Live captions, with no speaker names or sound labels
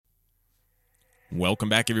Welcome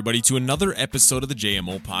back, everybody, to another episode of the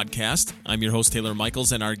JMO podcast. I'm your host, Taylor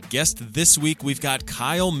Michaels, and our guest this week, we've got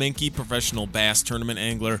Kyle Minke, professional bass tournament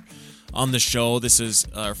angler, on the show. This is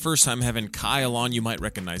our first time having Kyle on. You might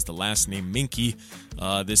recognize the last name Minke.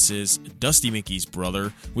 This is Dusty Minke's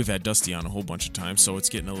brother. We've had Dusty on a whole bunch of times, so it's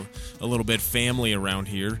getting a little bit family around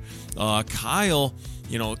here. Kyle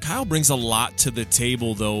brings a lot to the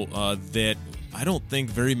table, though, that I don't think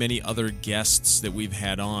very many other guests that we've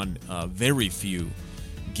had on, very few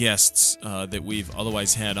guests that we've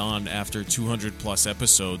otherwise had on after 200 plus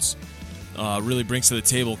episodes, really brings to the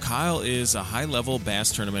table. Kyle is a high-level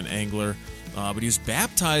bass tournament angler, but he was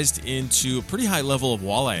baptized into a pretty high level of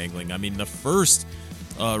walleye angling. I mean, the first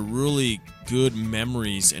really good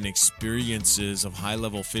memories and experiences of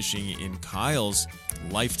high-level fishing in Kyle's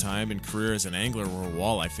lifetime and career as an angler were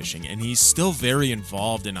walleye fishing, and he's still very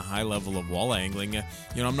involved in a high level of walleye angling.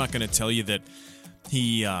 I'm not going to tell you that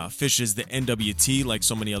he fishes the NWT like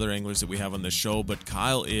so many other anglers that we have on the show, but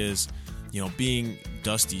Kyle is, being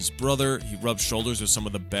Dusty's brother, he rubs shoulders with some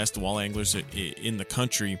of the best walleye anglers in the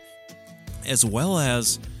country, as well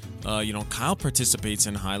as, Kyle participates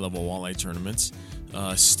in high level walleye tournaments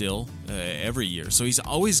still every year. So he's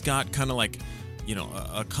always got kind of like,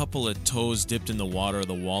 a couple of toes dipped in the water of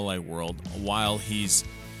the walleye world while he's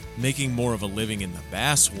making more of a living in the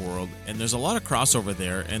bass world. And there's a lot of crossover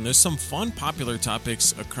there, and there's some fun popular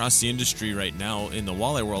topics across the industry right now in the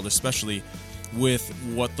walleye world, especially with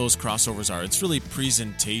what those crossovers are. It's really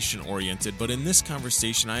presentation oriented, but in this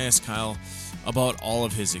conversation I asked Kyle about all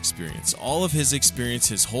of his experience,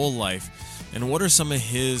 his whole life, and what are some of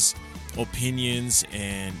his opinions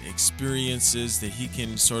and experiences that he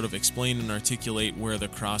can sort of explain and articulate where the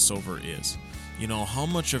crossover is. How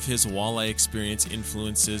much of his walleye experience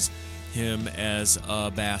influences him as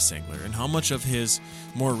a bass angler, and how much of his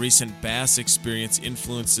more recent bass experience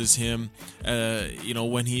influences him,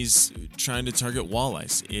 when he's trying to target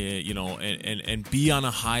walleyes, and be on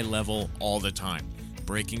a high level all the time,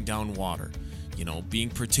 breaking down water, being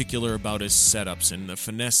particular about his setups and the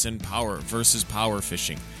finesse and power versus power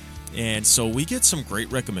fishing. And so we get some great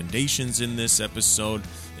recommendations in this episode,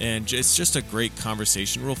 and it's just a great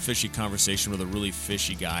conversation, real fishy conversation with a really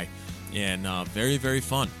fishy guy, and very, very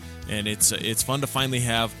fun. And it's fun to finally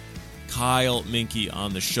have Kyle Minke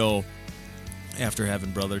on the show after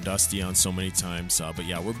having brother Dusty on so many times. But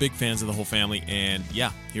yeah, we're big fans of the whole family, and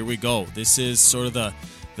yeah, here we go. This is sort of the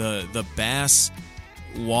bass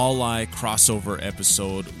walleye crossover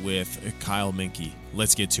episode with Kyle Minke.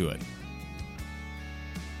 Let's get to it.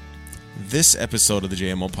 This episode of the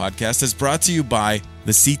JMO podcast is brought to you by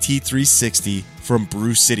the CT360 from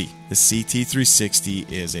Brew City. The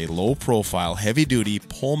CT360 is a low-profile, heavy-duty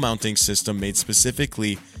pole mounting system made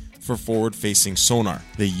specifically for forward-facing sonar.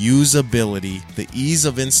 The usability, the ease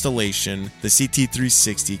of installation, the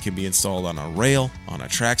CT360 can be installed on a rail, on a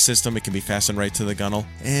track system, it can be fastened right to the gunnel,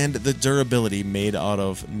 and the durability made out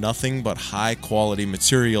of nothing but high-quality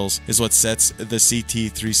materials is what sets the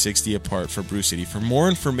CT360 apart for Brew City. For more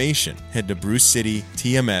information, head to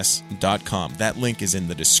brewcitytms.com. That link is in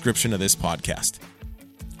the description of this podcast.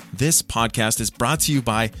 This podcast is brought to you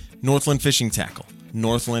by Northland Fishing Tackle.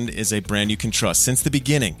 Northland is a brand you can trust. Since the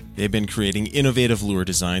beginning, they've been creating innovative lure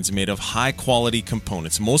designs made of high-quality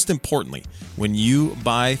components. Most importantly, when you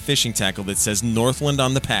buy fishing tackle that says Northland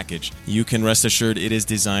on the package, you can rest assured it is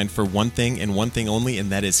designed for one thing and one thing only, and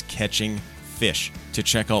that is catching fish. To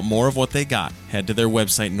check out more of what they got, head to their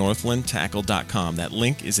website, northlandtackle.com. That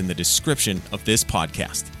link is in the description of this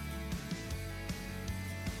podcast.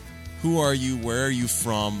 Who are you? Where are you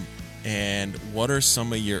from? And what are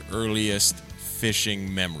some of your earliest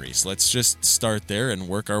fishing memories? Let's just start there and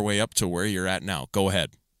work our way up to where you're at now. Go ahead.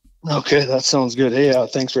 Okay, that sounds good. Hey,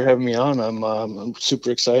 thanks for having me on. I'm super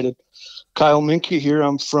excited. Kyle Minke here.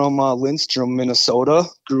 I'm from Lindstrom, Minnesota.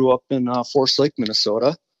 Grew up in Forest Lake,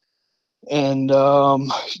 Minnesota. And I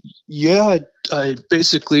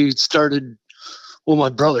basically started, my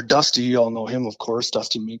brother Dusty, you all know him, of course,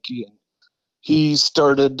 Dusty Minke. And he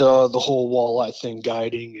started the whole walleye thing,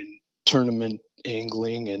 guiding and tournament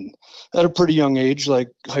angling, and at a pretty young age, like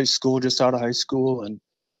high school, just out of high school, and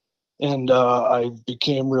I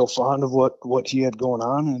became real fond of what he had going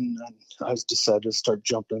on, and I decided to start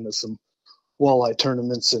jumping into some walleye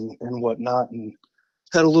tournaments and whatnot, and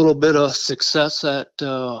had a little bit of success at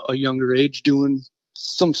a younger age doing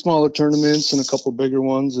some smaller tournaments and a couple bigger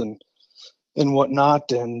ones and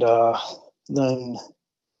whatnot, and then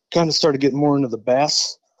kind of started getting more into the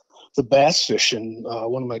bass fishing.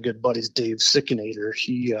 One of my good buddies, Dave Sickinator,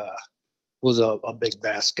 he was a big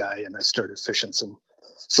bass guy, and I started fishing some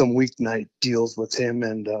weeknight deals with him,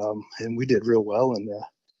 and we did real well in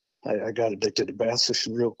I got addicted to bass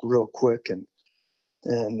fishing real quick,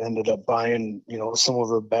 and ended up buying, some of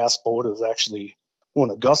her bass boat. It was actually one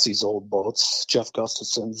of Gussie's old boats, Jeff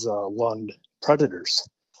Gustafson's Lund Predators.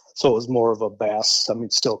 So it was more of a bass,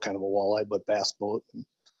 still kind of a walleye, but bass boat.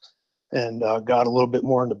 And got a little bit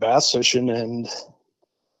more into bass fishing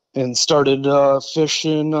and started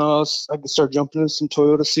fishing. I started jumping into some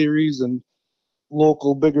Toyota series and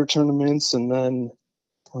local bigger tournaments. And then,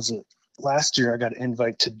 was it last year, I got an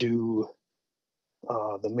invite to do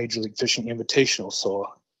the Major League Fishing Invitational. So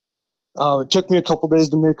it took me a couple days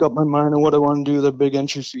to make up my mind on what I want to do. The big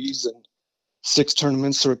entry fees and 6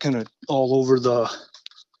 tournaments. So we're kind of all over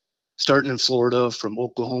starting in Florida, from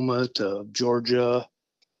Oklahoma to Georgia,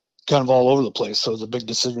 kind of all over the place. So it was a big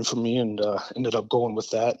decision for me, and ended up going with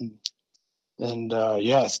that. And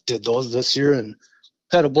did those this year and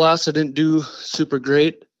had a blast. I didn't do super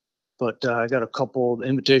great, but I got a couple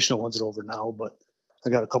invitational ones are over now, but I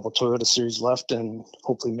got a couple Toyota series left, and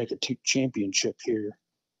hopefully make a championship here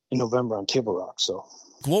in November on Table Rock. So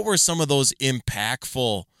what were some of those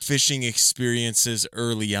impactful fishing experiences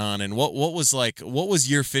early on, and what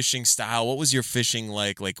was your fishing style? What was your fishing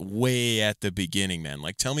like way at the beginning, man?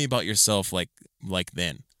 Like, tell me about yourself like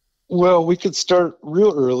then. Well, we could start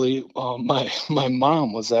real early. My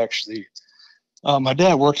mom was actually, my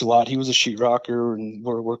dad worked a lot. He was a sheetrocker, and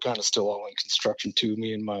we're kind of still all in construction too.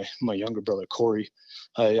 Me and my younger brother Corey,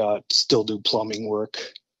 I still do plumbing work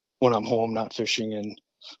when I'm home, not fishing. And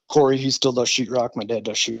Corey, he still does sheetrock. My dad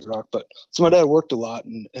does sheetrock. But so my dad worked a lot,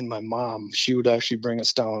 and my mom, she would actually bring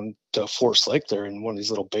us down to Forest Lake there in one of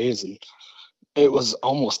these little bays, and it was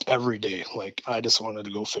almost every day. Like, I just wanted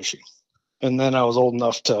to go fishing. And then I was old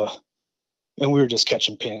enough and we were just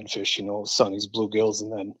catching panfish, sunnies, bluegills,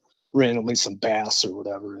 and then randomly some bass or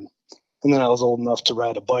whatever. And then I was old enough to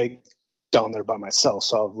ride a bike down there by myself.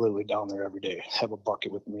 So I was literally down there every day, have a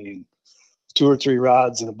bucket with me and 2 or 3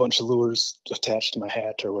 rods and a bunch of lures attached to my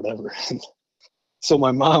hat or whatever. So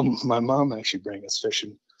my mom actually bring us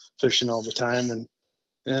fishing all the time.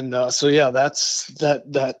 And so, yeah, that's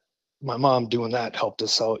that my mom doing that helped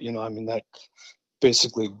us out. That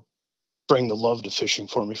basically bring the love to fishing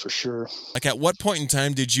for me, for sure. Like, at what point in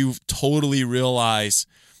time did you totally realize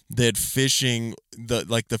that fishing,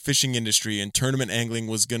 the fishing industry and tournament angling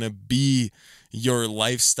was going to be your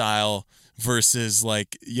lifestyle versus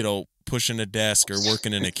pushing a desk or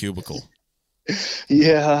working in a cubicle?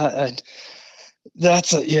 Yeah,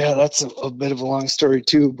 that's a bit of a long story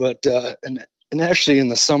too. But and actually, in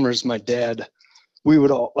the summers, my dad, we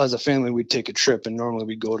would all, as a family, we'd take a trip, and normally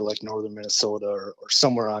we'd go to like northern Minnesota or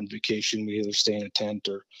somewhere on vacation. We either stay in a tent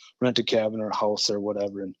or rent a cabin or a house or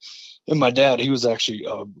whatever. And my dad, he was actually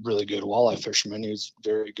a really good walleye fisherman. He was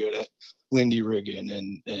very good at lindy rigging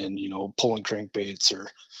and pulling crankbaits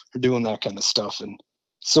or doing that kind of stuff. And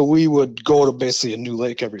so we would go to basically a new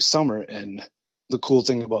lake every summer. And the cool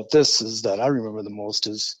thing about this is that I remember the most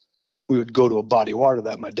is we would go to a body of water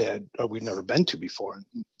that my dad, or we'd never been to before.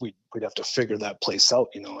 And we'd have to figure that place out,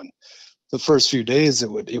 and the first few days it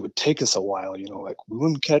would take us a while, like we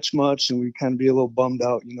wouldn't catch much and we'd kind of be a little bummed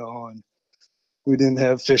out, and we didn't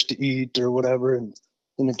have fish to eat or whatever. And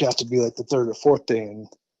then it got to be like the 3rd or 4th day.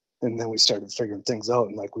 And then we started figuring things out.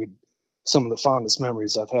 And like some of the fondest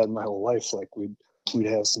memories I've had in my whole life, like we'd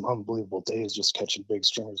have some unbelievable days just catching big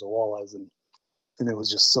stringers of walleyes. And it was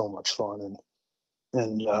just so much fun.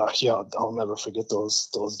 And I'll never forget those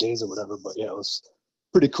days or whatever. But yeah, it was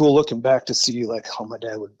pretty cool looking back to see like how my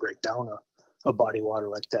dad would break down a body of water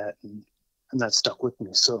like that, and that stuck with me.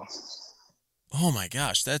 So, oh my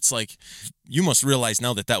gosh, that's like, you must realize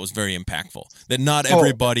now that was very impactful. That not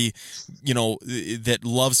everybody, that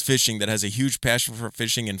loves fishing, that has a huge passion for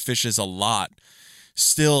fishing and fishes a lot,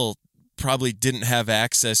 still probably didn't have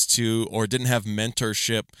access to or didn't have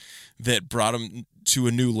mentorship that brought them to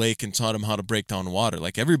a new lake and taught them how to break down water.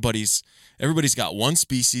 Like, everybody's got one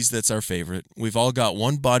species that's our favorite. We've all got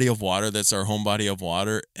one body of water that's our home body of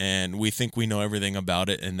water, and we think we know everything about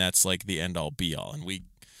it, and that's like the end all be all, and we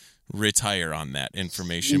retire on that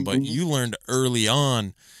information. But you learned early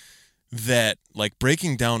on that like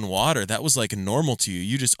breaking down water, that was like normal to you.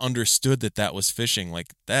 You just understood that was fishing.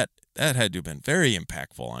 Like that had to have been very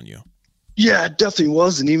impactful on you. Yeah, it definitely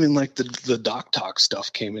was. And even like the dock talk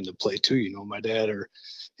stuff came into play too. My dad,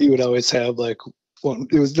 he would always have like, well,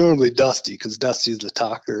 it was normally Dusty because Dusty's the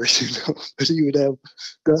talker, but he would have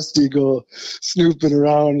Dusty go snooping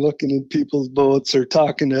around, looking at people's boats or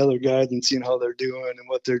talking to other guys and seeing how they're doing and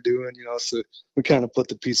what they're doing, so we kind of put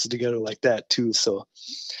the pieces together like that too. So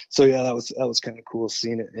yeah, that was kind of cool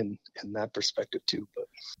seeing it in that perspective too. But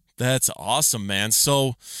that's awesome, man.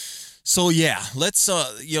 So So yeah, let's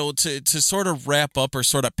to sort of wrap up or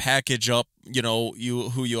sort of package up, who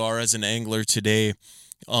you are as an angler today,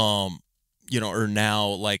 or now,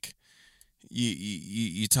 like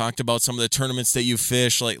you talked about some of the tournaments that you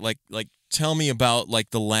fish, like tell me about like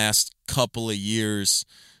the last couple of years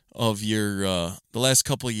of your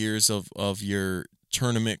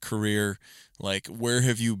tournament career. Like, where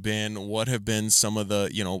have you been? What have been some of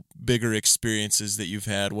the, bigger experiences that you've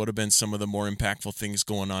had? What have been some of the more impactful things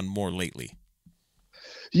going on more lately?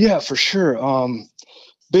 Yeah, for sure.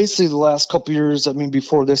 Basically the last couple years, I mean,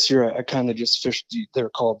 before this year, I kind of just fished.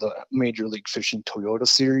 They're called the Major League Fishing Toyota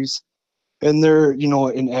Series, and they're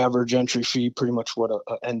an average entry fee, pretty much what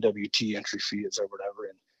a NWT entry fee is or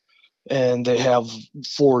whatever. And they have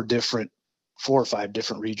four or five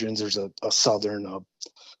different regions. There's a southern,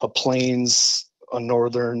 a plains, a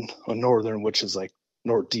northern, which is like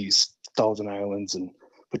northeast, Thousand Islands and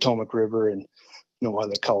Potomac River, and why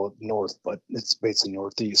they call it north, but it's basically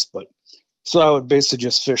northeast. But so I would basically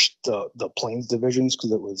just fish the plains divisions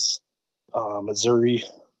because it was Missouri,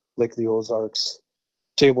 Lake of the Ozarks,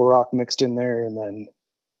 Table Rock mixed in there, and then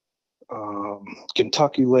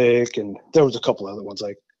Kentucky Lake, and there was a couple other ones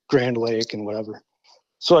like Grand Lake and whatever.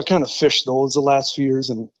 So I kind of fished those the last few years,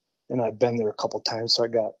 and I've been there a couple times, so I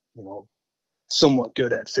got somewhat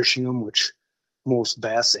good at fishing them, which most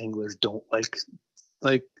bass anglers don't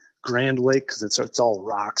like Grand Lake because it's all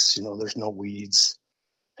rocks. There's no weeds.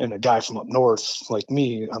 And a guy from up north like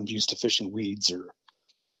me, I'm used to fishing weeds or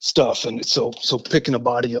stuff, and so picking a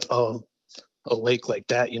body of a lake like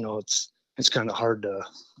that, it's kind of hard to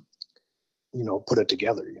put it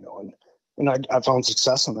together, and I found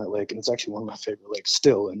success on that lake, and it's actually one of my favorite lakes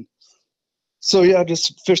still. And so yeah, I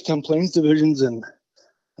just fished 10 plains divisions, and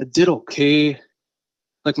I did okay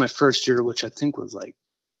like my first year, which I think was like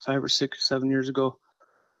 5 or 6 or 7 years ago.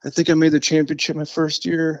 I think I made the championship my first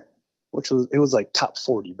year, it was like top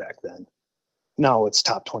 40 back then. Now it's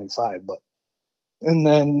top 25, but and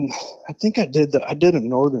then I think I did a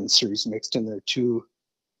northern series mixed in there too,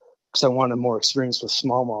 because I wanted more experience with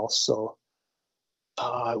smallmouth. So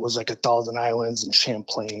it was like 1,000 Islands and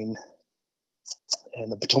Champlain,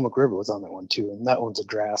 and the Potomac River was on that one too. And that one's a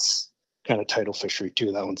grass kind of tidal fishery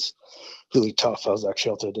too. That one's really tough. I was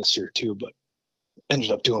actually out there this year too, but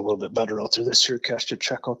ended up doing a little bit better out there this year. Cashed a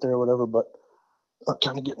check out there or whatever, but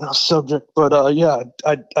kind of getting off subject. But yeah,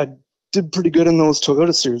 I did pretty good in those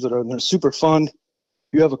Toyota series they're super fun.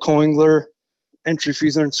 You have a co-angler, entry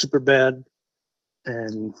fees aren't super bad,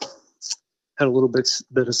 and had a little bit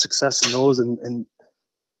of success in those, and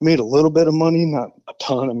made a little bit of money, not a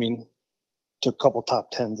ton. I mean, took a couple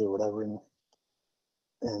top tens or whatever,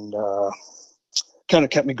 and kind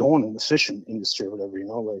of kept me going in the fishing industry or whatever,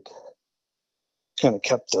 like kind of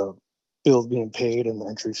kept the bills being paid and the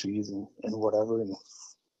entry fees and whatever. And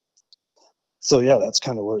so yeah, that's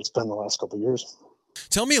kind of where it's been the last couple of years.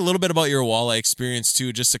 Tell me a little bit about your walleye experience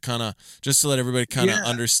too, just to let everybody kind of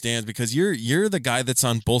understand, because you're the guy that's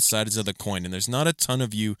on both sides of the coin, and there's not a ton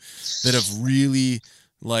of you that have really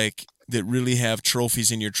have trophies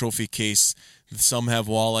in your trophy case. Some have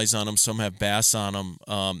walleyes on them, some have bass on them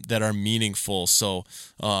that are meaningful. So,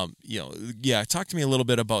 talk to me a little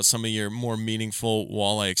bit about some of your more meaningful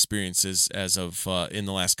walleye experiences as of in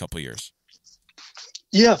the last couple of years.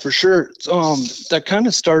 Yeah, for sure. That kind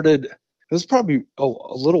of started. It was probably a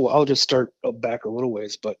little. I'll just start back a little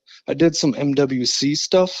ways, but I did some MWC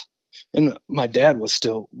stuff, and my dad and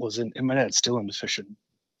my dad's still into fishing.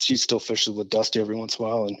 He still fishes with Dusty every once in a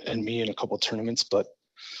while, and me in a couple of tournaments. But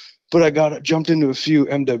I jumped into a few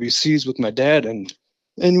MWCs with my dad, and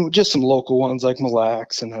just some local ones like Mille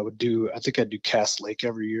Lacs, and I'd do Cass Lake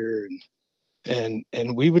every year, and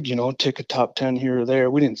we would take a top 10 here or there.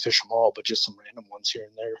 We didn't fish them all, but just some random ones here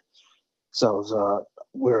and there. So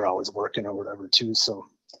we were always working or whatever too. So,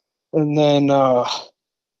 and then I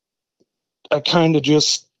kind of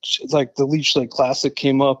just like the Leech Lake Classic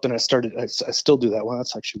came up, and I still do that one.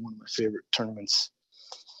 That's actually one of my favorite tournaments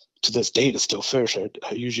to this day to still fish. I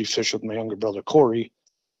usually fish with my younger brother Corey,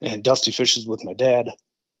 and Dusty fishes with my dad,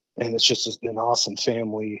 and it's just an awesome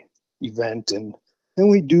family event, and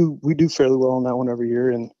we do fairly well on that one every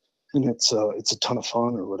year, and it's a ton of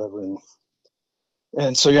fun or whatever,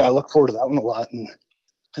 and so yeah, I look forward to that one a lot, and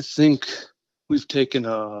I think we've taken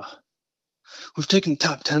top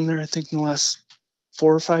 10 there, I think, in the last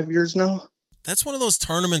 4 or 5 years now. That's one of those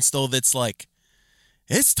tournaments though that's like,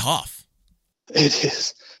 it's tough. It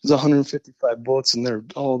is. There's 155 boats, and they're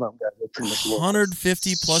all of them guys. They're pretty much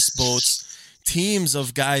 150 plus boats, teams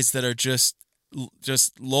of guys that are just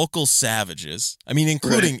just local savages. I mean,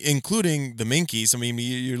 including the Minkies. I mean,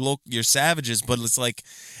 you're savages, but it's like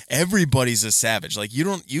everybody's a savage. Like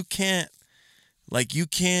you can't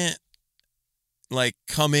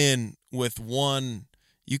come in with one.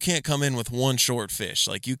 You can't come in with one short fish.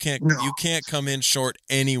 Like you can't come in short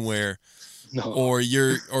anywhere. No. Or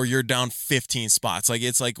you're down 15 spots. Like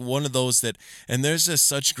it's like one of those that, and there's just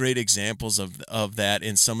such great examples of that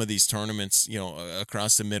in some of these tournaments,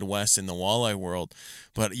 across the Midwest in the walleye world.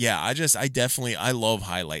 But yeah, I love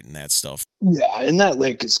highlighting that stuff. Yeah, and that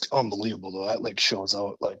lake is unbelievable though. That lake shows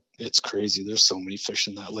out like it's crazy. There's so many fish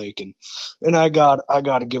in that lake, and I got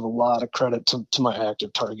to give a lot of credit to my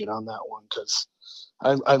active target on that one, because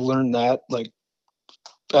I learned that like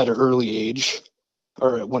at an early age.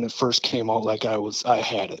 Or when it first came out, like I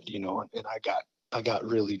had it, and I got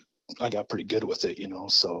pretty good with it,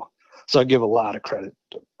 so I give a lot of credit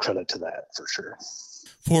to that for sure.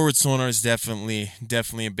 Forward sonar is definitely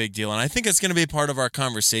a big deal, and I think it's going to be part of our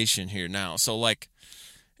conversation here now. So like,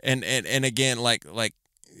 and again, like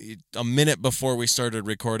a minute before we started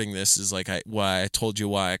recording this is like why I told you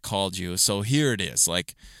why I called you. So here it is.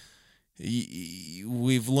 Like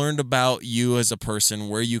we've learned about you as a person,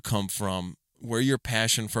 where you come from, where your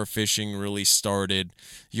passion for fishing really started,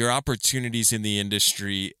 your opportunities in the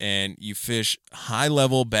industry, and you fish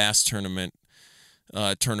high-level bass tournaments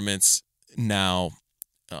now.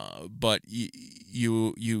 But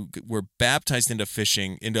you were baptized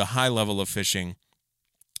into a high level of fishing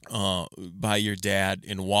by your dad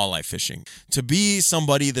in walleye fishing. To be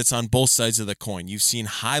somebody that's on both sides of the coin, you've seen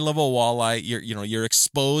high-level walleye. You're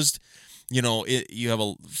exposed. You have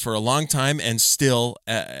for a long time and still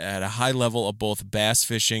at a high level of both bass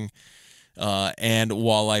fishing and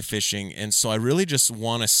walleye fishing. And so I really just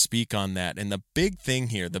want to speak on that. And the big thing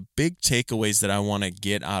here, the big takeaways that I want to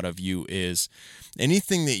get out of you is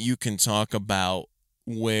anything that you can talk about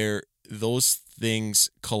where those things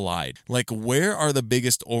collide. Like, where are the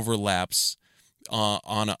biggest overlaps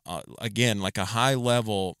on again, like a high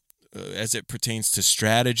level as it pertains to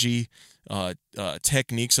strategy,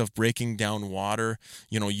 techniques of breaking down water,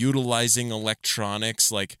 utilizing electronics,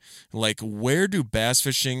 like where do bass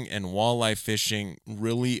fishing and walleye fishing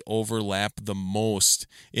really overlap the most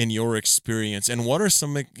in your experience? And what are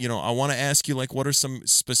some, I want to ask you, like, what are some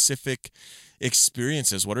specific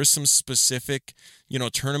experiences? What are some specific,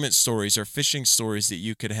 tournament stories or fishing stories that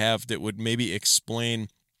you could have that would maybe explain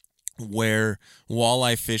where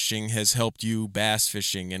walleye fishing has helped you bass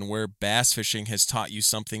fishing, and where bass fishing has taught you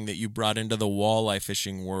something that you brought into the walleye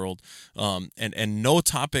fishing world? And no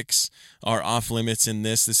topics are off limits in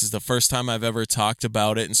this. This is the first time I've ever talked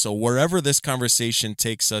about it. And so wherever this conversation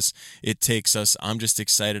takes us, it takes us. I'm just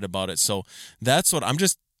excited about it. So that's what I'm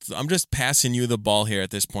just passing you the ball here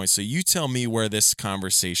at this point. So you tell me where this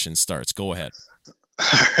conversation starts. Go ahead.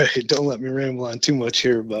 All right. Don't let me ramble on too much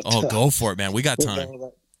here, but go for it, man. We got time.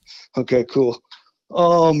 Okay, cool.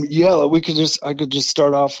 Yeah, I could just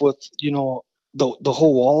start off with, the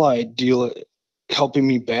whole walleye deal helping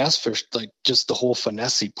me bass fish, like just the whole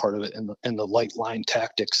finesse part of it, and the light line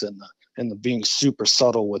tactics, and the being super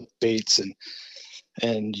subtle with baits, and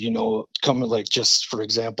coming, like, just for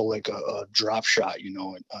example, like a drop shot,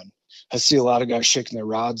 and I see a lot of guys shaking their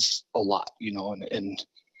rods a lot, and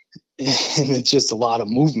it's just a lot of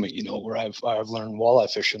movement, where I've learned walleye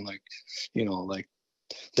fishing, like, like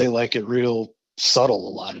they like it real subtle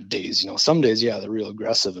a lot of days. Some days, yeah, they're real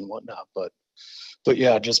aggressive and whatnot, but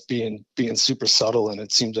yeah, just being super subtle, and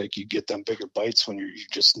it seems like you get them bigger bites when you're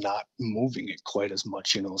just not moving it quite as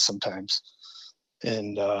much, sometimes.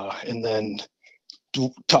 And then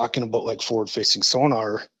talking about like forward facing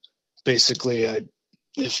sonar, basically,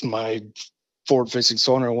 if my forward facing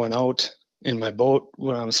sonar went out in my boat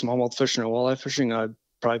when I was smallmouth fishing or walleye fishing, I'd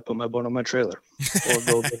probably put my boat on my trailer or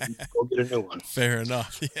go get a new one. Fair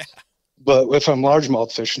enough. Yeah. But if I'm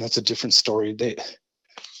largemouth fishing, that's a different story.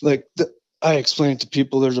 I explain to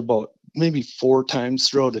people, there's about maybe 4 times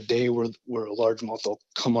throughout a day where a largemouth will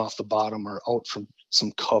come off the bottom or out from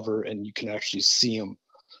some cover, and you can actually see them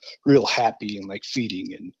real happy and like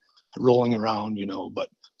feeding and rolling around, but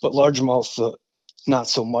largemouth, not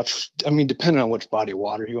so much. I mean, depending on which body of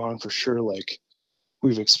water you're on, for sure. Like,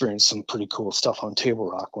 we've experienced some pretty cool stuff on Table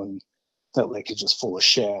Rock when that lake is just full of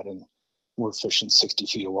shad, and we're fishing 60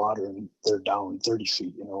 feet of water and they're down 30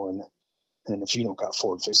 feet, and if you don't got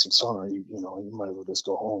forward facing sonar, you might as well just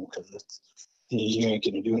go home, because you ain't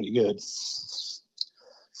going to do any good.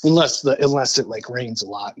 Unless it like rains a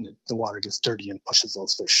lot and the water gets dirty and pushes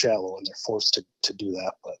those fish shallow, and they're forced to do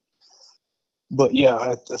that. But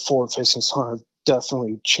yeah, the forward facing sonar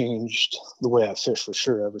definitely changed the way I fish, for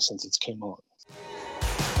sure, ever since it's came out.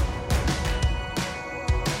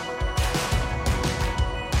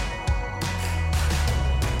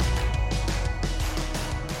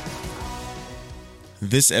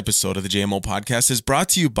 This episode of the JMO podcast is brought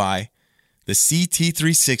to you by the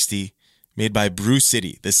CT360 made by Brew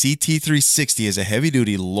City. The CT360 is a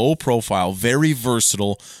heavy-duty, low-profile, very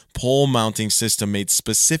versatile pole mounting system made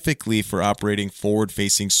specifically for operating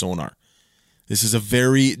forward-facing sonar. This is a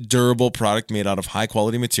very durable product made out of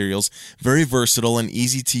high-quality materials, very versatile and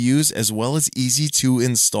easy to use, as well as easy to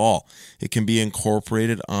install. It can be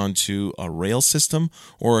incorporated onto a rail system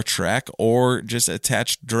or a track, or just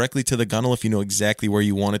attached directly to the gunnel if you know exactly where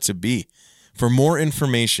you want it to be. For more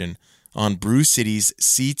information on Brew City's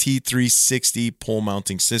CT360 pole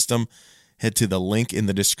mounting system, head to the link in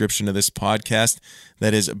the description of this podcast.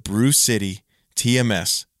 That is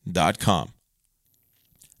brewcitytms.com.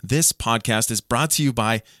 This podcast is brought to you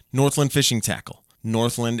by Northland Fishing Tackle.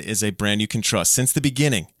 Northland is a brand you can trust. Since the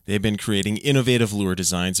beginning, they've been creating innovative lure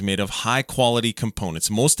designs made of high-quality components.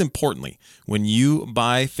 Most importantly, when you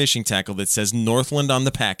buy fishing tackle that says Northland on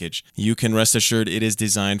the package, you can rest assured it is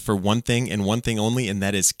designed for one thing and one thing only, and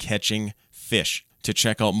that is catching fish. To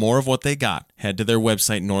check out more of what they got, head to their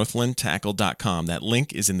website, northlandtackle.com. That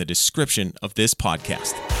link is in the description of this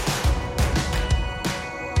podcast.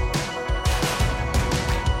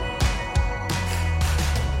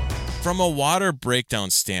 From a water breakdown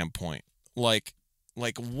standpoint, like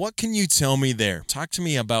what can you tell me there? Talk to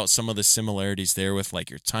me about some of the similarities there with like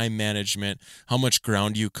your time management, how much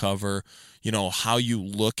ground you cover, how you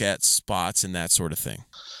look at spots and that sort of thing.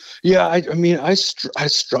 Yeah, I mean, I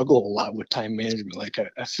struggle a lot with time management. Like I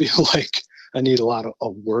feel like I need a lot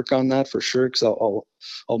of work on that for sure, because I'll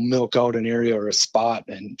milk out an area or a spot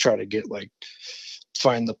and try to get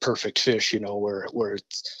find the perfect fish, where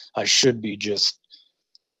I should be just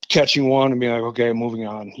catching one and be like, okay, moving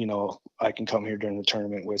on, I can come here during the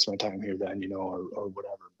tournament, waste my time here then, or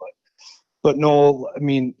whatever. But no, I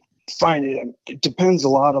mean, it depends a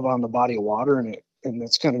lot on the body of water, and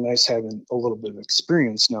it's kind of nice having a little bit of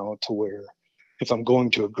experience now to where if I'm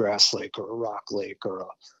going to a grass lake or a rock lake or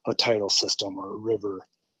a tidal system or a river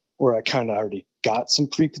where I kind of already got some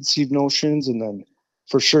preconceived notions. And then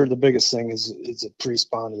for sure, the biggest thing is it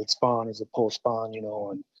pre-spawn, is it spawn, is it post-spawn,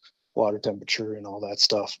 and water temperature and all that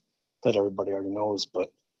stuff that everybody already knows, but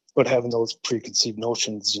having those preconceived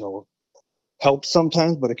notions, helps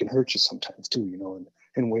sometimes, but it can hurt you sometimes too,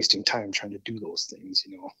 and wasting time trying to do those things,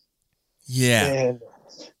 Yeah. And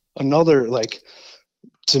another,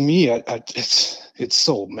 to me, it's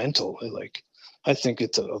so mental. I think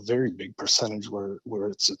it's a very big percentage where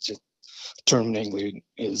it's tournament angling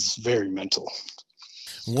is very mental.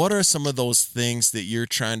 What are some of those things that you're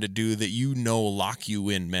trying to do that lock you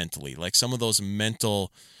in mentally? Like some of those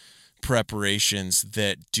mental preparations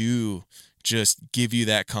that do just give you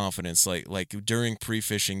that confidence, like during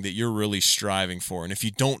pre-fishing that you're really striving for. And if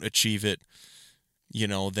you don't achieve it,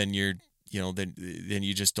 then then you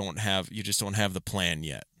just don't have the plan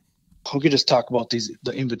yet. We could just talk about the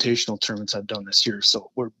invitational tournaments I've done this year.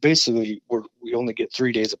 So we only get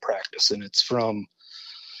 3 days of practice, and it's from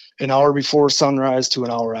an hour before sunrise to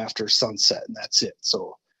an hour after sunset, and that's it.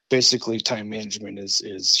 So basically time management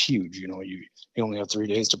is huge. You only have 3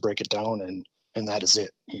 days to break it down, and that is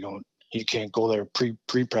it. You can't go there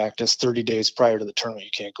pre-practice 30 days prior to the tournament.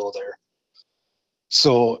 You can't go there.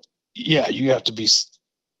 So yeah, you have to be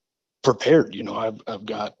prepared. I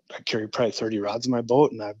carry probably 30 rods in my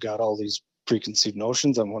boat, and I've got all these preconceived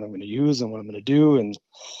notions on what I'm going to use and what I'm going to do.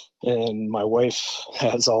 And my wife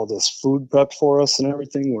has all this food prepped for us and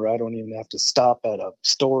everything, where I don't even have to stop at a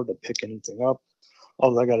store to pick anything up.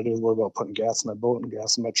 All I got to do is worry about putting gas in my boat and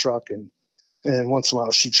gas in my truck. And once in a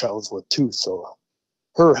while she travels with too. So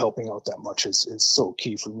her helping out that much is so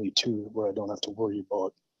key for me too, where I don't have to worry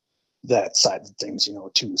about that side of things,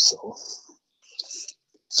 too.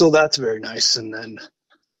 So that's very nice. And then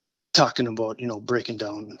talking about, breaking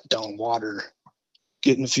down water,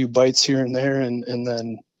 getting a few bites here and there, and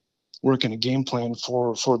then working a game plan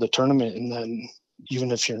for the tournament. And then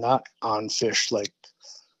even if you're not on fish, like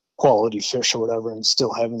quality fish or whatever, and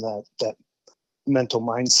still having that mental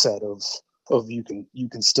mindset of you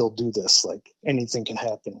can still do this. Like anything can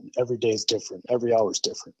happen. Every day is different. Every hour is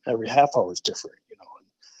different. Every half hour is different, and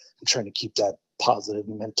trying to keep that positive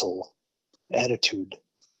mental attitude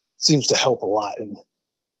seems to help a lot. And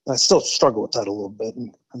I still struggle with that a little bit,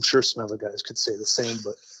 and I'm sure some other guys could say the same,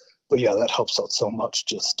 but yeah, that helps out so much,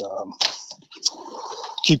 just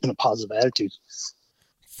keeping a positive attitude.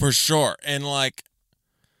 For sure. And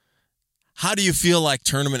how do you feel like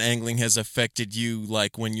tournament angling has affected you,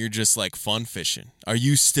 when you're just fun fishing? Are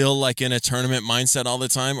you still in a tournament mindset all the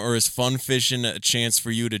time, or is fun fishing a chance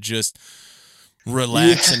for you to just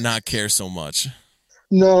relax and not care so much?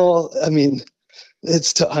 No, I mean,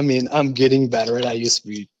 I'm getting better. And I used to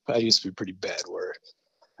be pretty bad, where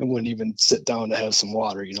I wouldn't even sit down to have some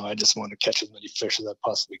water. I just want to catch as many fish as I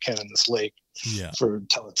possibly can in this lake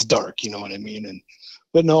until it's dark. You know what I mean?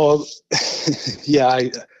 But no, yeah,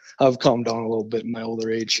 I've calmed down a little bit in my older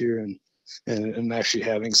age here, and I'm actually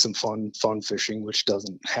having some fun fishing, which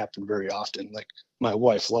doesn't happen very often. Like, my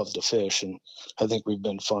wife loves to fish, and I think we've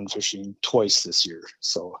been fun fishing twice this year.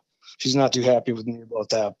 So she's not too happy with me about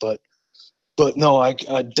that, but no, I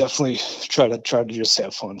definitely try to just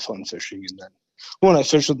have fun fishing. And then when I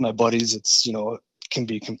fish with my buddies, it's, it can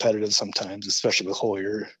be competitive sometimes, especially with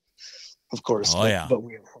Hoyer, of course. But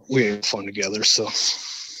we have fun together. So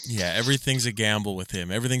yeah, everything's a gamble with him.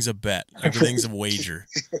 Everything's a bet. Everything's a wager.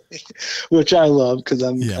 Which I love, because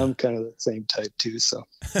I'm kind of the same type too. So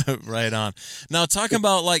right on. Now, talking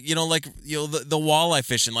about the walleye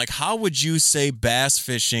fishing, like, how would you say bass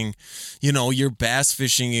fishing, your bass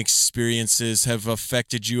fishing experiences have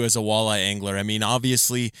affected you as a walleye angler? I mean,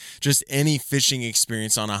 obviously, just any fishing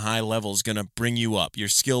experience on a high level is going to bring you up. Your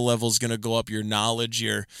skill level is going to go up. Your knowledge,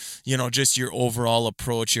 just your overall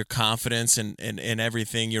approach, your confidence, and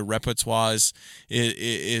everything. Your repertoire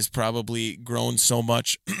is probably grown so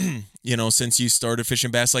much, since you started fishing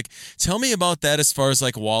bass. Like, tell me about that as far as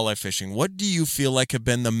like walleye fishing. What do you feel like have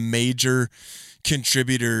been the major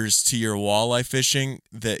contributors to your walleye fishing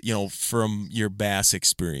that, from your bass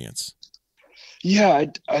experience? Yeah,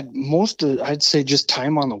 I'd say just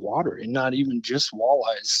time on the water, and not even just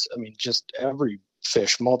walleyes. I mean, just every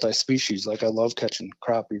fish, multi-species. Like, I love catching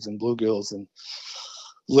crappies and bluegills and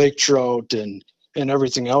lake trout and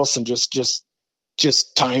everything else, and just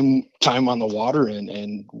time on the water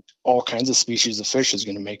and all kinds of species of fish is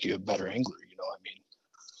going to make you a better angler.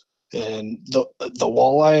 And the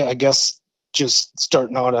walleye, I guess, just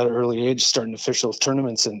starting out at an early age, starting to fish those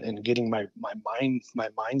tournaments and getting my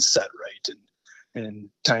mindset right, and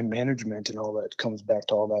time management and all that comes back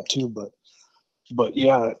to all that too. But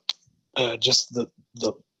yeah, just the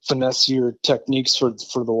finessier techniques for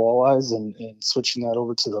the walleyes and switching that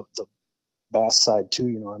over to the bass side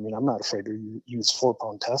too. I'm not afraid to use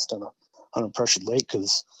 4-pound test on a pressured lake,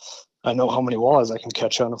 because I know how many walleyes I can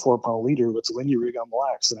catch on a 4-pound leader with a linear rig on Mille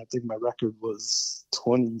Lacs, and I think my record was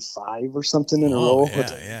 25 or something in a row.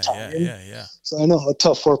 Yeah. So I know how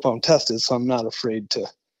tough 4-pound test is, so I'm not afraid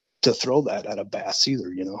to throw that at a bass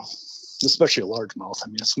either. Especially a largemouth. I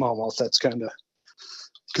mean, a smallmouth, that's kind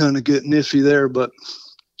of getting iffy there, but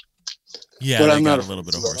I'm not a little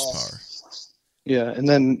bit of horsepower. Yeah, and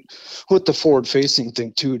then with the forward-facing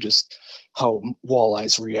thing too, just how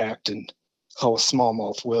walleyes react and how a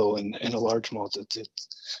smallmouth will and a largemouth,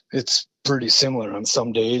 it's pretty similar on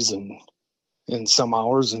some days and in some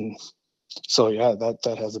hours, and so yeah,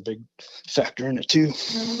 that has a big factor in it too.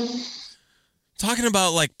 Talking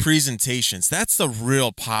about like presentations, that's the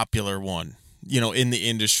real popular one, in the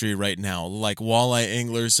industry right now. Like, walleye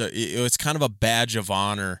anglers, it's kind of a badge of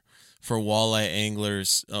honor for walleye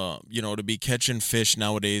anglers, to be catching fish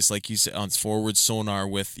nowadays, like you said, on forward sonar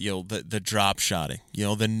with, the drop shotting.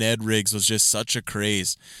 The Ned rigs was just such a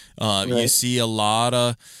craze. Right. You see a lot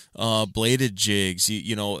of bladed jigs.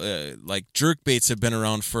 Like jerk baits have been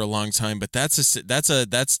around for a long time, but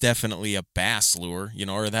that's definitely a bass lure,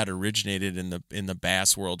 or that originated in the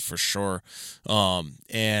bass world for sure.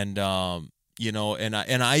 And I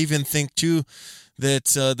even think too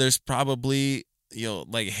that there's probably,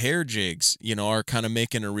 like hair jigs, are kind of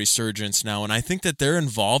making a resurgence now. And I think that they're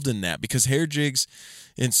involved in that, because hair jigs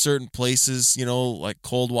in certain places, like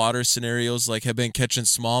cold water scenarios, like, have been catching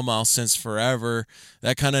smallmouth since forever.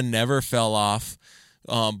 That kind of never fell off.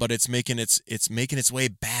 But it's making its way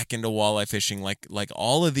back into walleye fishing, like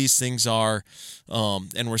all of these things are,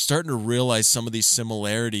 and we're starting to realize some of these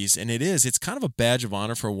similarities. And it's kind of a badge of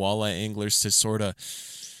honor for walleye anglers to sort of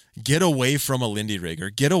get away from a Lindy rig or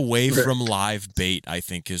get away from live bait. I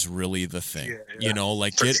think is really the thing.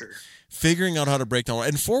 Figuring out how to break down,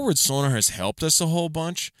 and forward sonar has helped us a whole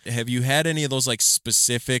bunch. Have you had any of those like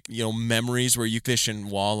specific, memories where you fish in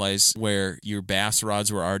walleyes where your bass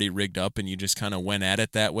rods were already rigged up and you just kind of went at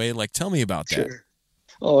it that way? Like, tell me about that.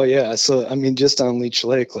 Oh yeah. So, I mean, just on Leech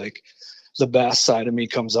Lake, like, the bass side of me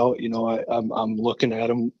comes out, I'm looking at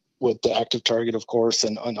them with the active target, of course,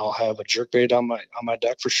 and I'll have a jerkbait on my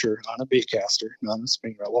deck for sure, on a bait caster, not on a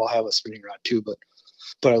spinning rod. Well, I'll have a spinning rod too, but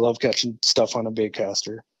I love catching stuff on a bait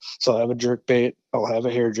caster. So I'll have a jerkbait, I'll have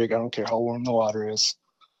a hair jig, I don't care how warm the water is.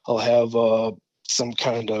 I'll have some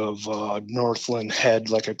kind of Northland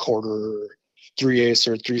head, like a quarter, 3/8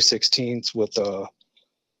 or 3/16 with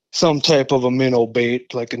some type of a minnow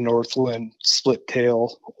bait, like a Northland split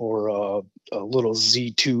tail or a little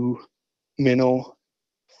Z2 minnow,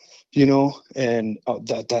 and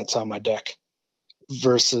that's on my deck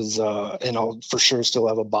versus, and I'll for sure still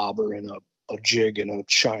have a bobber and a jig and a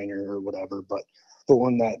shiner or whatever. But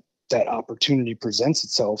when that opportunity presents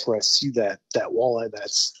itself where I see that walleye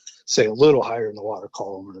that's, say, a little higher in the water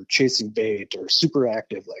column or chasing bait or super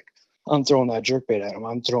active, like I'm throwing that jerk bait at him.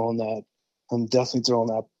 I'm definitely throwing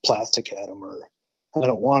that plastic at him, or I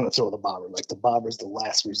don't want to throw the bobber. Like the bobber's the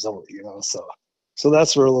last result, So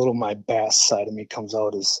that's where a little my bass side of me comes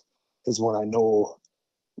out is when I know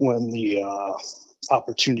when the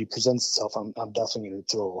opportunity presents itself, I'm definitely going to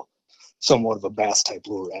throw somewhat of a bass type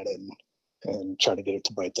lure at it and try to get it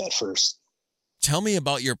to bite that first. Tell me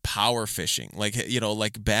about your power fishing. Like,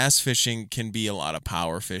 like bass fishing can be a lot of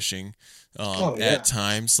power fishing at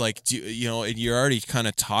times. Like, and you're already kind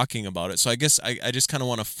of talking about it. So I guess I just kind of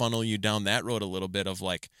want to funnel you down that road a little bit of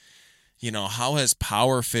like, how has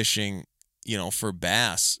power fishing, for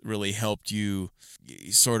bass really helped you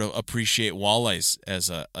sort of appreciate walleyes as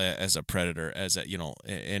a predator,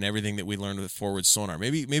 and everything that we learned with forward sonar.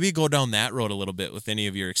 Maybe go down that road a little bit with any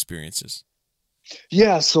of your experiences.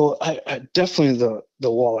 Yeah, so I definitely the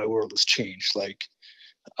walleye world has changed. Like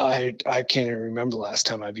I can't even remember the last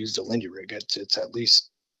time I've used a Lindy rig. It's at least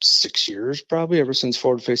 6 years probably, ever since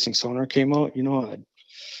forward facing sonar came out.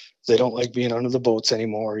 They don't like being under the boats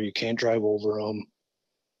anymore. You can't drive over them,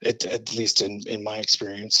 at least in my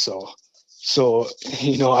experience. So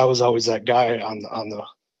I was always that guy on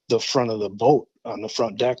the front of the boat on the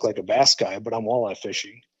front deck like a bass guy, but I'm walleye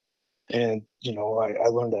fishing. And I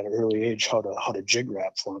learned at an early age how to jig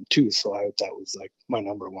wrap for them too. So that was like my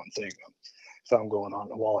number one thing. If I'm going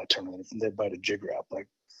on a walleye tournament, if they bite a jig wrap, like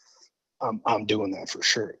I'm doing that for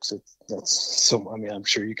sure. That's so. I mean, I'm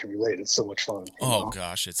sure you can relate. It's so much fun.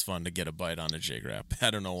 Gosh, it's fun to get a bite on a jig wrap. I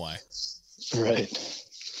don't know why. Right.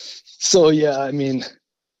 So yeah, I mean,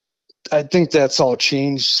 I think that's all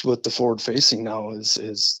changed with the forward facing now.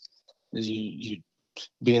 Is you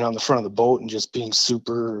being on the front of the boat and just being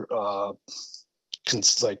super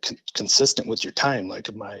consistent with your time. Like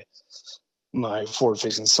my forward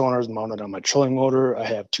facing sonar is mounted on my trolling motor. I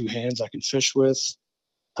have 2 hands I can fish with.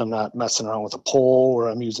 I'm not messing around with a pole or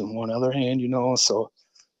I'm using one other hand, so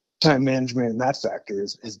time management and that factor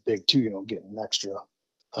is big too, getting an extra,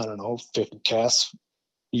 50 casts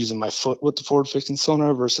using my foot with the forward facing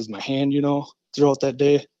sonar versus my hand, throughout that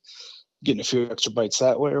day, getting a few extra bites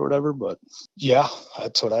that way or whatever. But yeah,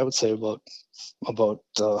 that's what I would say about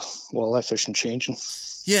walleye fishing changing.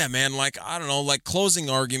 Yeah, man, like, I don't know, like closing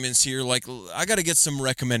arguments here, like I got to get some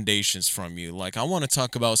recommendations from you. Like I want to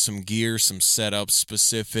talk about some gear, some setups,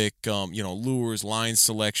 specific, lures, line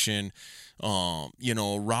selection,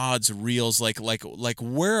 rods, reels, like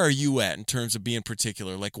where are you at in terms of being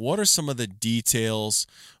particular? Like what are some of the details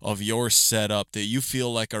of your setup that you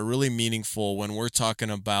feel like are really meaningful when we're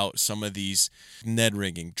talking about some of these Ned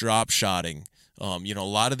rigging, drop shotting, a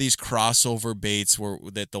lot of these crossover baits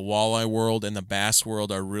that the walleye world and the bass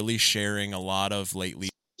world are really sharing a lot of lately?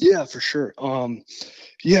 Yeah, for sure. I'm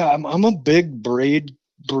a big braid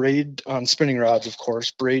on spinning rods, of course,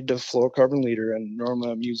 braid to fluorocarbon leader, and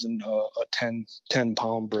normally I'm using a 10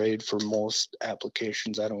 pound braid for most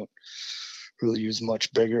applications. I don't really use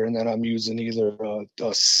much bigger, and then I'm using either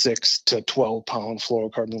a 6 to 12 pound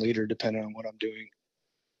fluorocarbon leader depending on what I'm doing.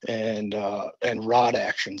 And rod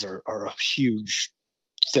actions are a huge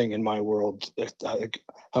thing in my world.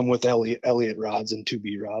 I'm with Elliott rods and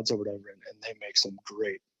 2B rods or whatever, and they make some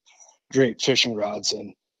great fishing rods,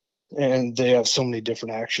 and they have so many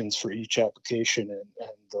different actions for each application,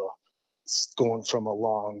 and going from a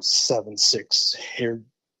long 7/6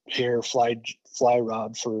 hair fly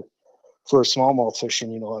rod for smallmouth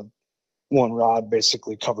fishing, one rod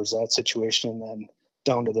basically covers that situation, and then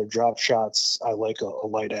down to their drop shots, I like a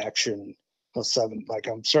light action, a 7. Like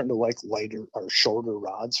I'm starting to like lighter or shorter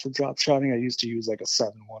rods for drop shotting. I used to use like a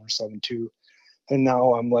 7.1 or 7.2, and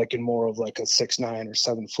now I'm liking more of like a 6.9 or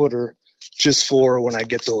 7 footer, just for when I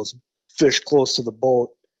get those fish close to the boat.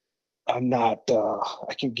 I'm not.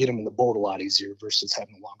 I can get them in the boat a lot easier versus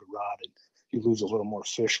having a longer rod, and you lose a little more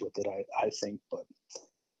fish with it, I think,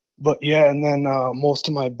 But yeah, and then most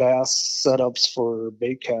of my bass setups for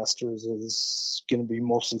bait casters is going to be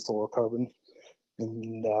mostly fluorocarbon,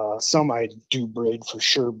 and some I do braid for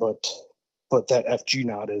sure. But that FG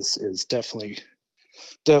knot is definitely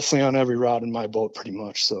on every rod in my boat pretty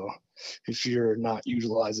much. So if you're not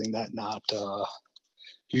utilizing that knot,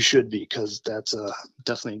 you should be, because that's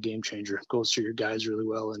definitely a game changer. It goes through your guys really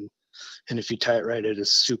well, and if you tie it right, it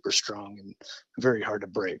is super strong and very hard to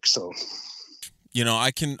break. So.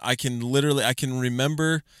 I can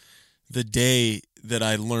remember the day that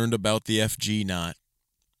I learned about the FG knot,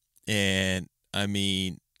 and I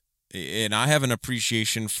mean, and I have an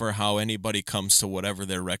appreciation for how anybody comes to whatever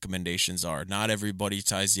their recommendations are. Not everybody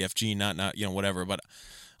ties the FG, not whatever, but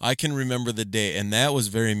I can remember the day, and that was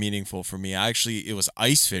very meaningful for me. It was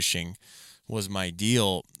ice fishing was my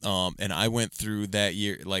deal, and I went through that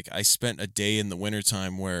year. Like, I spent a day in the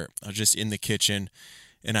wintertime where I was just in the kitchen,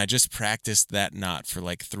 and I just practiced that knot for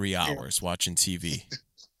like 3 hours watching TV.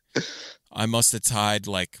 I must have tied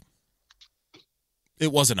like,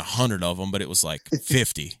 it wasn't 100 of them, but it was like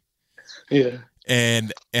 50. Yeah.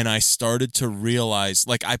 And I started to realize,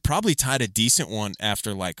 like, I probably tied a decent one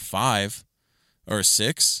after like 5 or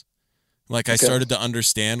 6. Like, I started to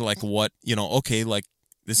understand, like, what, okay, like,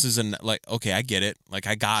 this is okay, I get it. Like,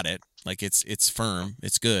 I got it. Like, it's firm.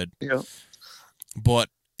 It's good. Yeah. But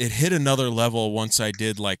it hit another level once I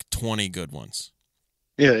did like 20 good ones.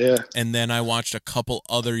 Yeah. And then I watched a couple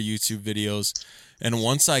other YouTube videos. And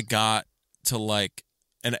once I got to like,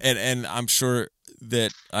 and I'm sure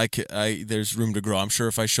that there's room to grow. I'm sure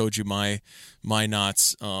if I showed you my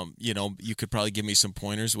knots, you could probably give me some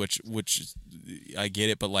pointers, which I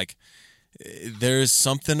get it. But like, there's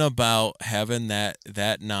something about having that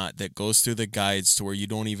knot that goes through the guides to where you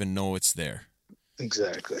don't even know it's there.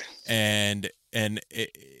 Exactly. And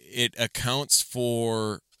it accounts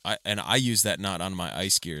for, and I use that knot on my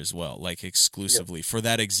ice gear as well, like exclusively for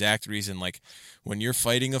that exact reason. Like, when you're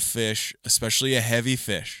fighting a fish, especially a heavy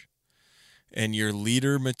fish, and your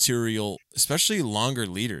leader material, especially longer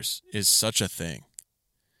leaders, is such a thing.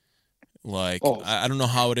 Like, I don't know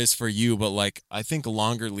how it is for you, but like, I think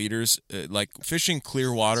longer leaders, like fishing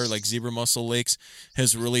clear water, like zebra mussel lakes,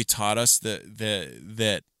 has really taught us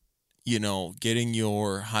that getting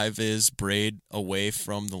your high-vis braid away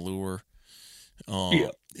from the lure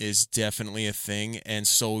is definitely a thing. And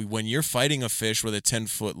so when you're fighting a fish with a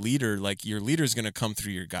 10-foot leader, like, your leader is going to come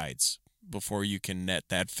through your guides before you can net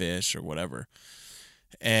that fish or whatever.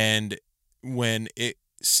 And when it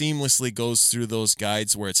seamlessly goes through those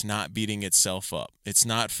guides where it's not beating itself up, it's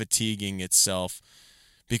not fatiguing itself,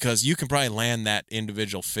 because you can probably land that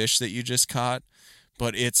individual fish that you just caught,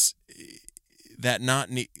 but that knot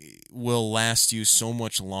will last you so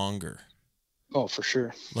much longer. Oh, for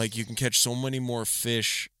sure. Like, you can catch so many more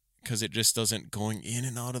fish because it just doesn't going in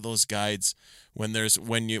and out of those guides when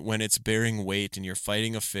it's bearing weight and you're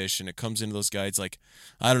fighting a fish and it comes into those guides. Like,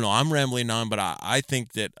 I don't know, I'm rambling on, but I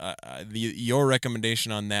think that your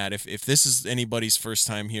recommendation on that, if this is anybody's first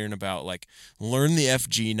time hearing about, like, learn the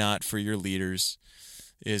FG knot for your leaders,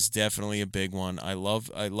 is definitely a big one. I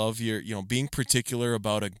love your, being particular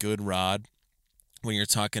about a good rod when you're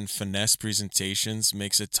talking finesse presentations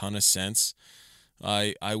makes a ton of sense.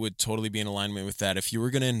 I would totally be in alignment with that. If you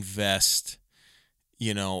were going to invest, if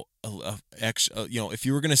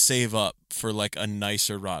you were going to save up for like a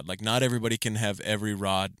nicer rod, like, not everybody can have every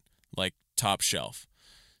rod like top shelf,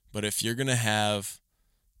 but if you're going to have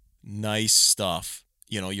nice stuff,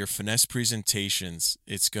 your finesse presentations,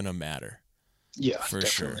 it's going to matter. Yeah, for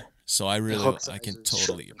definitely. sure. So I can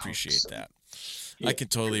totally appreciate that. Yeah, I can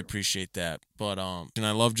totally appreciate that. But and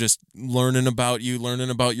I love just learning about you,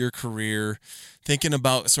 learning about your career, thinking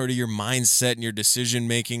about sort of your mindset and your decision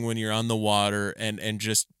making when you're on the water, and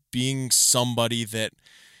just being somebody that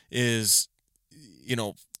is,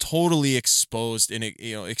 totally exposed and,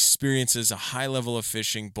 experiences a high level of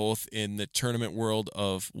fishing, both in the tournament world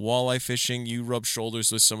of walleye fishing. You rub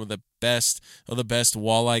shoulders with some of the best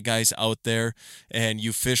walleye guys out there, and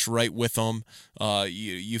you fish right with them.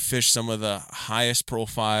 You fish some of the highest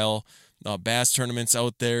profile bass tournaments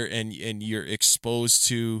out there, and you're exposed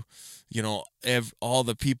to, all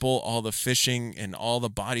the people, all the fishing, and all the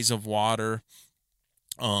bodies of water,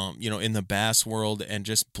 in the bass world, and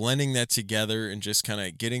just blending that together and just kind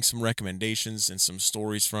of getting some recommendations and some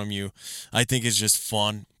stories from you, I think is just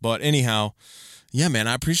fun. But anyhow, yeah, man,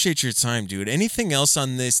 I appreciate your time, dude. Anything else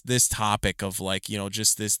on this topic of, like,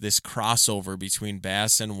 just this crossover between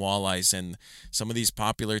bass and walleyes, and some of these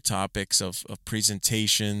popular topics of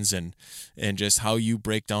presentations and just how you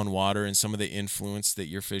break down water, and some of the influence that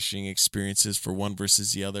your fishing experiences for one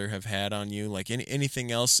versus the other have had on you? Like,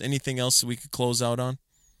 anything else we could close out on?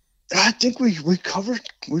 I think we covered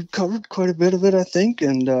quite a bit of it, I think,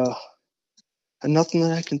 and nothing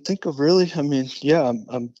that I can think of really. I mean, yeah,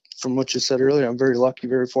 I'm from what you said earlier, I'm very lucky,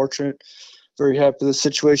 very fortunate, very happy with the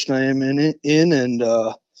situation I am in, and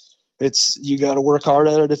it's, you got to work hard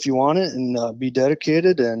at it if you want it, and be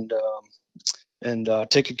dedicated, and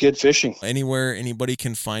take a kid fishing. Anywhere anybody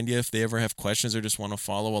can find you if they ever have questions or just want to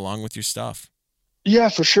follow along with your stuff? Yeah,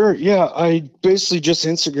 for sure. Yeah, I basically just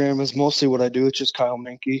Instagram is mostly what I do. It's just Kyle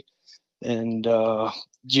Minke. And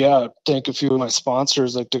thank a few of my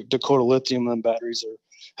sponsors, like Dakota Lithium and batteries, are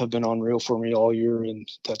have been unreal for me all year, and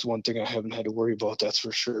that's one thing I haven't had to worry about, that's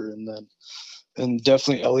for sure. And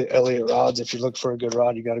definitely Elliott rods. If you're looking for a good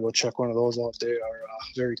rod, you got to go check one of those out. They are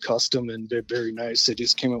very custom and they're very nice. They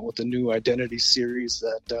just came out with a new Identity series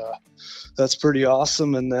that's pretty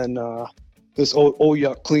awesome. And then this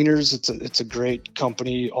Yuck Cleaners, it's a great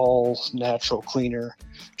company, all natural cleaner.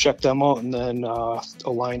 Check them out. And then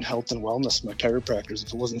Align Health and Wellness, my chiropractors.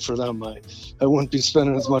 If it wasn't for them, I wouldn't be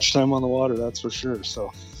spending as much time on the water, that's for sure.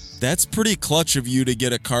 So that's pretty clutch of you to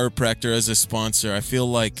get a chiropractor as a sponsor. I feel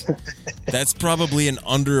like that's probably an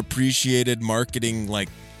underappreciated marketing like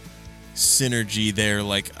synergy there.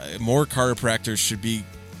 Like more chiropractors should be,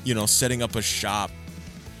 setting up a shop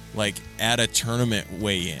like at a tournament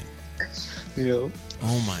weigh-in. Yeah.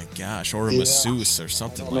 Oh my gosh, or a masseuse or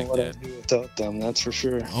something like that. I'd do without them, that's for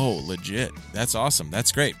sure. Oh, legit. That's awesome.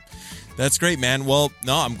 That's great. That's great, man. Well,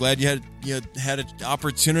 no, I'm glad you had an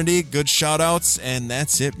opportunity. Good shout outs, and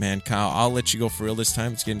that's it, man. Kyle, I'll let you go for real this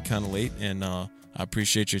time. It's getting kind of late, and I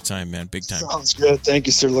appreciate your time, man. Big time. Sounds good. Thank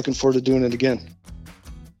you, sir. Looking forward to doing it again.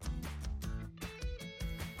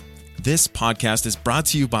 This podcast is brought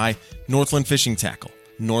to you by Northland Fishing Tackle.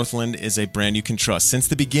 Northland is a brand you can trust. Since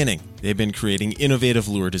the beginning, they've been creating innovative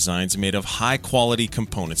lure designs made of high-quality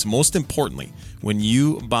components. Most importantly, when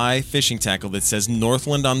you buy fishing tackle that says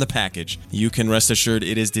Northland on the package, you can rest assured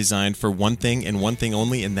it is designed for one thing and one thing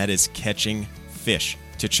only, and that is catching fish.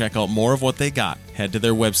 To check out more of what they got, head to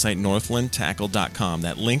their website, northlandtackle.com.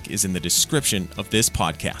 That link is in the description of this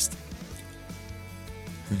podcast.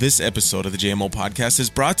 This episode of the JMO podcast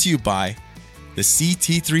is brought to you by the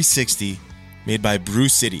CT360 made by Brew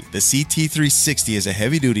City. The CT360 is a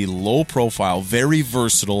heavy-duty, low-profile, very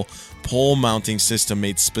versatile pole mounting system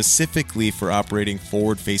made specifically for operating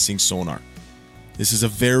forward-facing sonar. This is a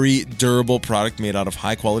very durable product made out of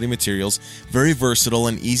high-quality materials, very versatile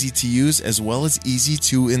and easy to use, as well as easy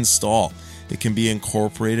to install. It can be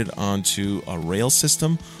incorporated onto a rail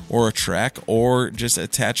system or a track, or just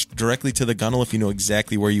attached directly to the gunnel if you know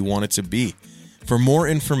exactly where you want it to be. For more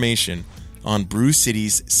information on Brew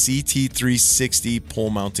City's CT360 pole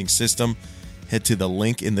mounting system, head to the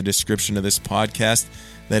link in the description of this podcast.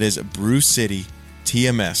 That is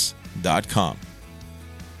brewcitytms.com.